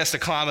 she has to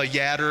climb a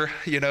yadder,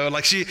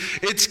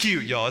 it's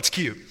cute, y'all, it's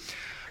cute.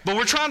 But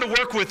we're trying to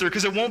work with her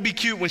because it won't be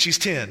cute when she's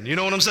 10. You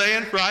know what I'm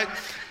saying, right?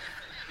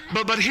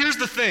 But here's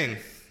the thing.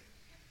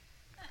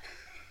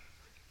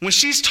 When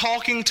she's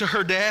talking to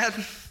her dad,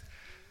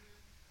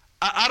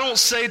 I don't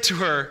say to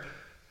her,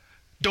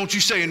 "Don't you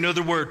say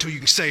another word till you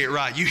can say it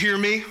right. You hear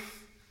me?"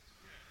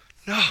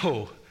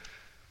 No.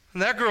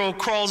 And that girl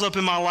crawls up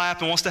in my lap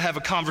and wants to have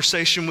a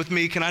conversation with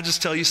me. Can I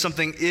just tell you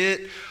something?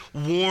 It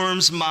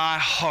warms my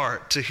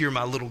heart to hear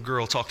my little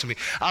girl talk to me.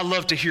 I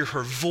love to hear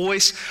her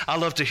voice. I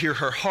love to hear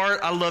her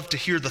heart. I love to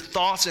hear the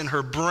thoughts in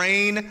her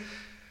brain.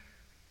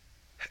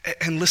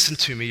 And listen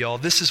to me, y'all.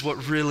 This is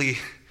what really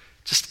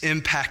just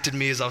impacted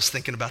me as I was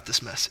thinking about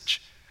this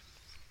message.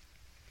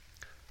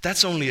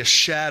 That's only a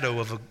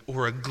shadow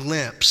or a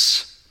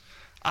glimpse.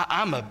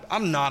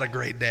 I'm not a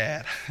great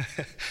dad.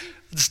 I'll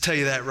just tell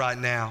you that right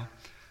now.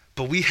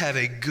 But we have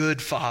a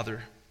good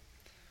Father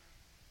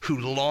who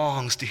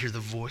longs to hear the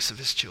voice of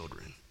his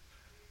children,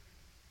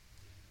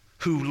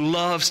 who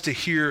loves to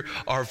hear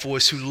our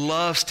voice, who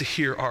loves to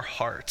hear our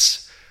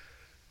hearts.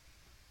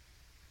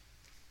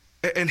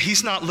 And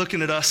he's not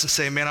looking at us and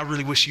saying, man, I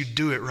really wish you'd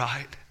do it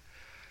right.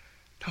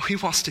 No, he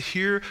wants to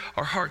hear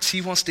our hearts.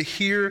 He wants to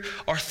hear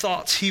our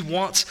thoughts. He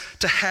wants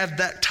to have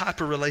that type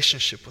of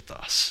relationship with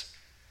us.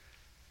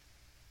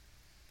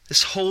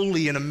 This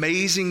holy and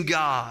amazing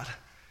God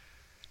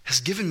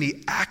has given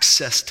me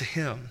access to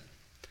him.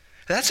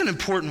 That's an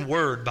important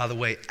word, by the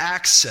way,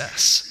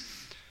 access.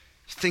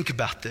 Think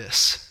about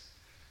this.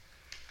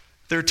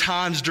 There are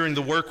times during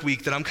the work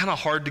week that I'm kind of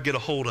hard to get a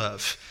hold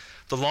of.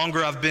 The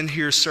longer I've been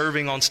here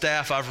serving on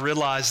staff, I've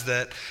realized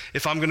that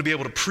if I'm going to be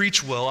able to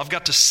preach well, I've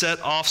got to set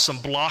off some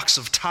blocks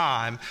of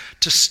time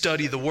to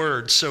study the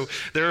Word. So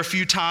there are a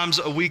few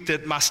times a week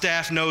that my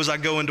staff knows I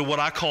go into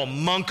what I call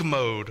monk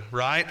mode,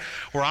 right?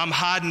 Where I'm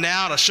hiding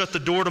out, I shut the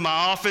door to my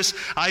office,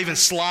 I even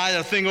slide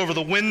a thing over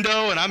the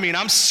window, and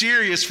I'm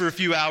serious for a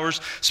few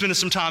hours, spending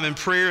some time in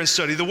prayer and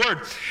study the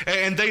Word.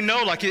 And they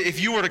know, like,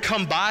 if you were to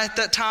come by at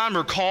that time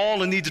or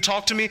call and need to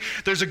talk to me,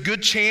 there's a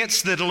good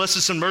chance that unless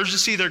it's an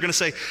emergency, they're going to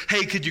say,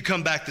 hey, could you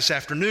come back this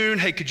afternoon?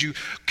 Hey,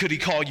 could he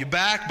call you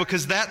back?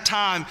 Because that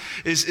time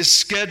is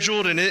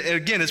scheduled, and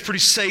again, it's pretty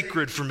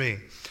sacred for me.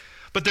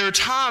 But there are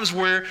times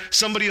where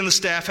somebody on the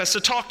staff has to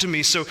talk to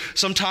me. So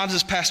sometimes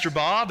it's Pastor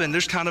Bob, and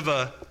there's kind of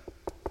a,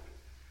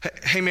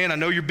 hey man, I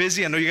know you're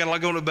busy. I know you got a lot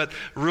going on, but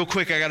real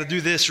quick, I got to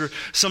do this. Or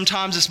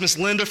sometimes it's Miss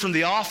Linda from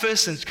the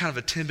office, and it's kind of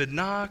a timid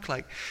knock,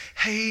 like,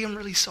 hey, I'm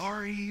really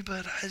sorry,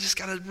 but I just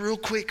got to real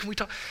quick, can we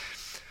talk?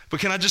 But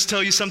can I just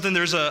tell you something?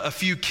 There's a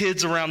few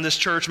kids around this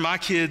church, my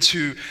kids,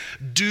 who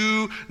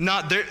do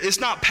not, it's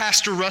not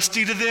Pastor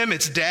Rusty to them,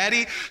 it's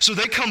Daddy. So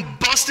they come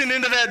busting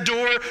into that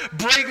door,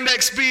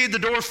 breakneck speed, the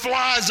door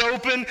flies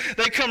open.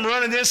 They come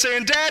running in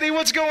saying, Daddy,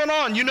 what's going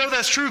on? You know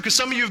that's true because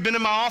some of you have been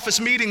in my office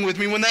meeting with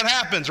me when that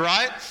happens,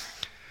 right?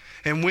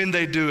 And when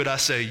they do it, I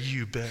say,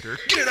 you better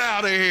get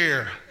out of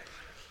here.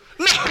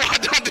 No, I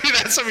don't do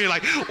that. Some of you are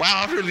like,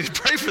 wow, I really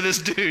pray for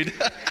this dude.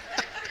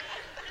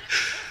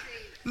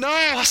 No,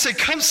 I say,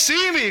 come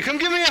see me. Come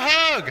give me a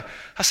hug.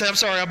 I say, I'm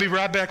sorry, I'll be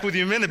right back with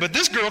you in a minute. But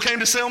this girl came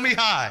to say me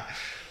hi.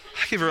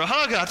 I give her a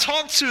hug and I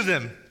talk to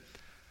them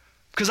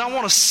because I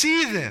want to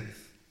see them.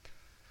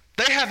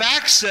 They have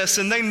access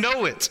and they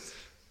know it.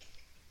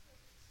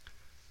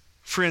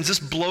 Friends,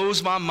 this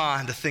blows my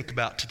mind to think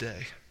about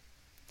today.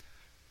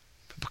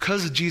 But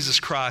because of Jesus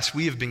Christ,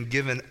 we have been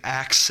given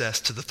access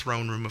to the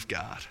throne room of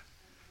God.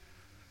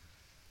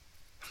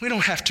 We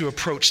don't have to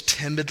approach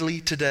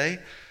timidly today.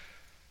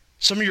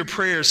 Some of your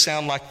prayers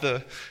sound like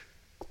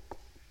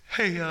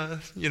hey,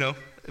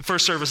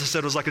 first service I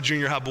said it was like a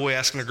junior high boy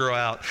asking a girl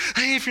out.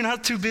 Hey, if you're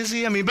not too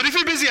busy, but if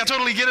you're busy, I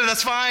totally get it,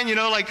 that's fine,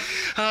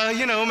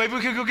 maybe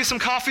we could go get some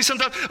coffee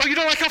sometime. Oh, you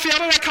don't like coffee? I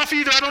don't like coffee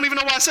either. I don't even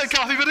know why I said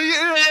coffee, but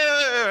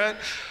yeah.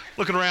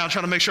 Looking around,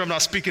 trying to make sure I'm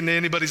not speaking to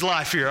anybody's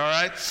life here, all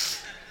right?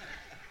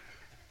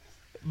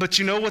 But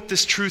you know what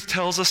this truth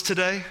tells us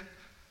today?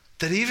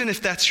 That even if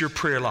that's your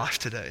prayer life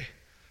today,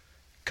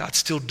 God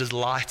still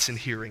delights in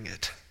hearing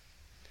it.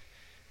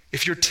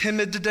 If you're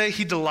timid today,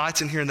 he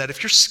delights in hearing that.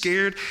 If you're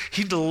scared,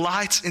 he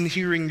delights in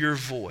hearing your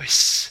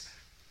voice.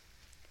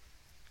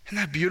 Isn't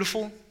that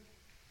beautiful?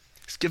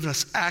 He's given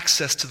us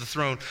access to the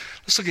throne.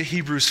 Let's look at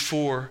Hebrews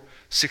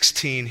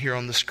 4:16 here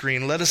on the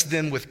screen. Let us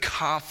then with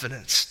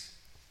confidence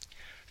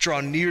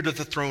draw near to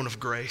the throne of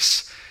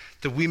grace,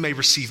 that we may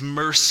receive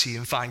mercy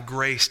and find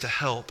grace to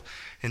help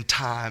in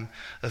time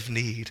of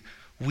need.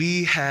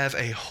 We have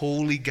a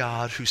holy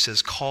God who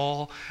says,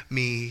 call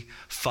me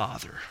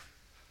Father.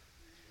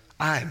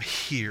 I am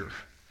here.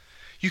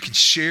 You can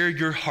share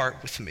your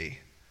heart with me.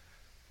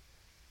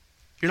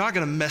 You're not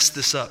going to mess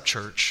this up,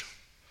 church.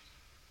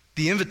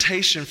 The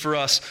invitation for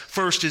us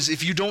first is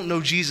if you don't know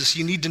Jesus,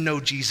 you need to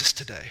know Jesus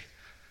today.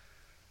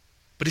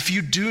 But if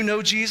you do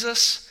know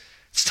Jesus,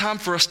 it's time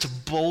for us to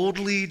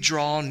boldly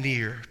draw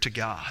near to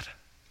God.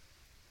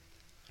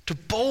 To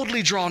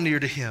boldly draw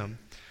near to him.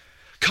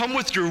 Come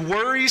with your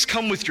worries,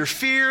 come with your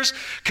fears,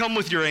 come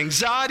with your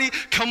anxiety,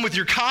 come with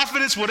your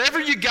confidence, whatever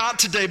you got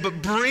today,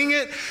 but bring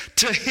it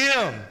to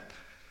him.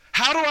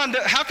 How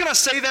can I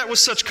say that with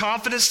such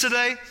confidence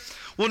today?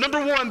 Well,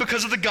 number one,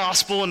 because of the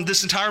gospel and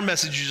this entire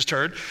message you just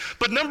heard.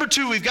 But number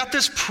two, we've got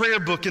this prayer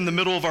book in the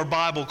middle of our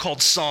Bible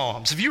called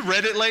Psalms. Have you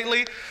read it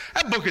lately?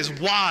 That book is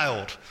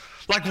wild.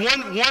 Like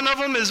one of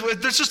them is,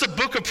 there's just a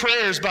book of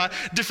prayers by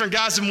different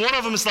guys, and one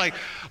of them is like,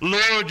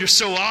 Lord, you're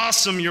so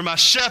awesome, you're my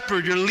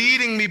shepherd, you're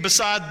leading me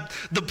beside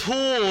the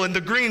pool and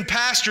the green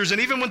pastures,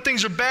 and even when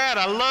things are bad,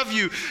 I love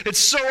you, it's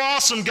so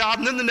awesome, God.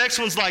 And then the next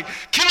one's like,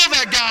 kill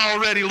that guy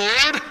already,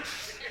 Lord.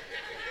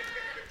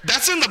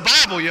 That's in the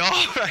Bible, y'all.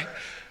 Right?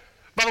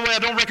 By the way, I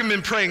don't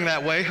recommend praying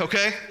that way,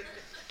 okay?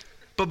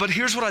 But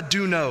here's what I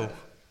do know.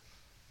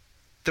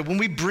 that when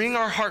we bring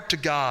our heart to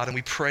God and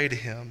we pray to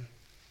him,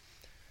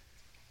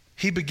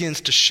 he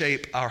begins to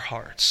shape our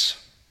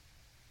hearts.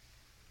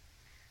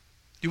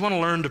 You want to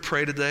learn to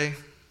pray today?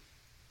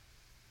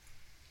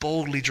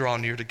 Boldly draw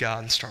near to God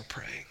and start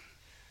praying.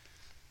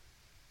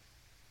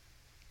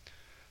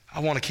 I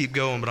want to keep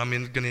going, but I'm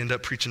going to end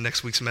up preaching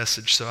next week's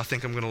message, so I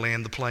think I'm going to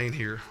land the plane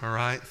here, all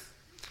right?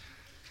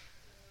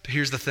 But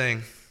here's the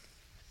thing.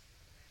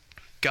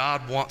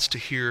 God wants to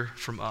hear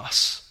from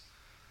us.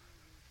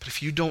 But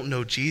if you don't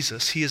know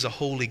Jesus, he is a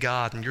holy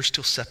God, and you're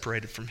still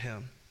separated from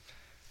him.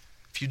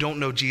 If you don't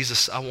know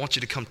Jesus, I want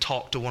you to come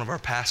talk to one of our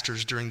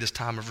pastors during this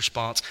time of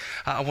response.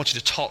 I want you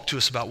to talk to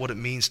us about what it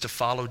means to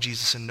follow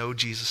Jesus and know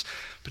Jesus.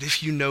 But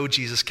if you know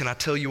Jesus, can I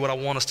tell you what I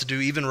want us to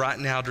do even right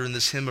now during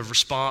this hymn of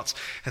response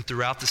and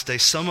throughout this day?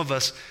 Some of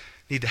us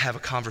need to have a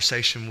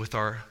conversation with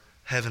our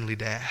heavenly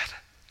dad.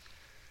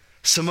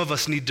 Some of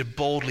us need to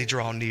boldly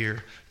draw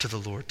near to the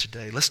Lord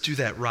today. Let's do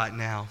that right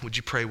now. Would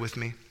you pray with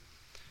me?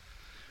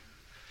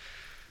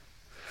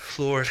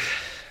 Lord,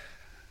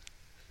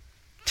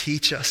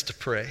 teach us to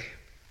pray.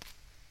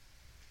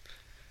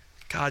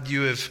 God,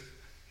 you have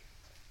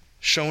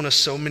shown us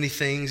so many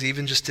things,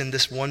 even just in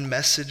this one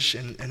message,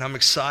 and I'm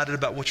excited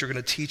about what you're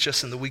going to teach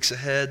us in the weeks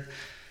ahead.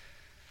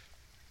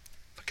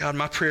 But God,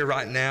 my prayer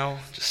right now,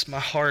 just my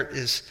heart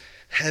is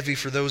heavy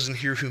for those in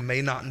here who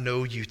may not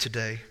know you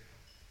today.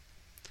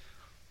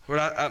 Lord,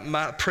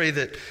 I pray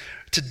that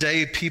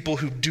today people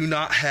who do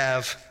not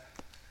have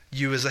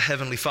you as a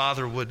heavenly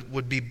Father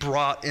would be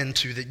brought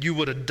into, that you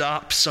would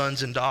adopt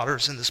sons and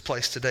daughters in this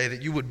place today,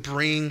 that you would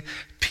bring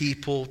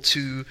people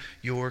to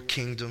your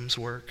kingdom's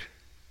work.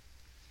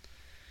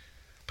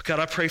 But God,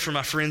 I pray for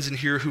my friends in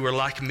here who are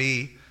like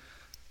me.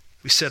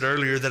 We said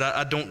earlier that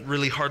I don't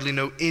really hardly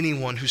know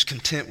anyone who's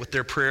content with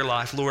their prayer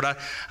life. Lord,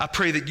 I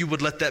pray that you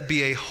would let that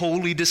be a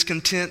holy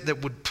discontent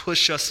that would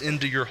push us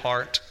into your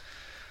heart.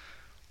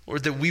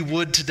 Lord, that we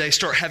would today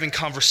start having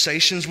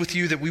conversations with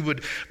you, that we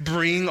would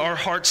bring our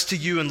hearts to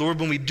you. And Lord,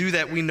 when we do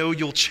that, we know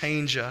you'll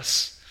change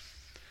us.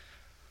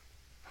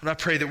 And I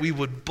pray that we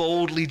would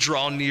boldly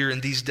draw near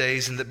in these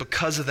days, and that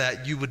because of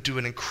that, you would do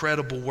an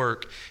incredible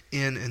work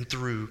in and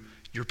through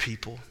your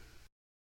people.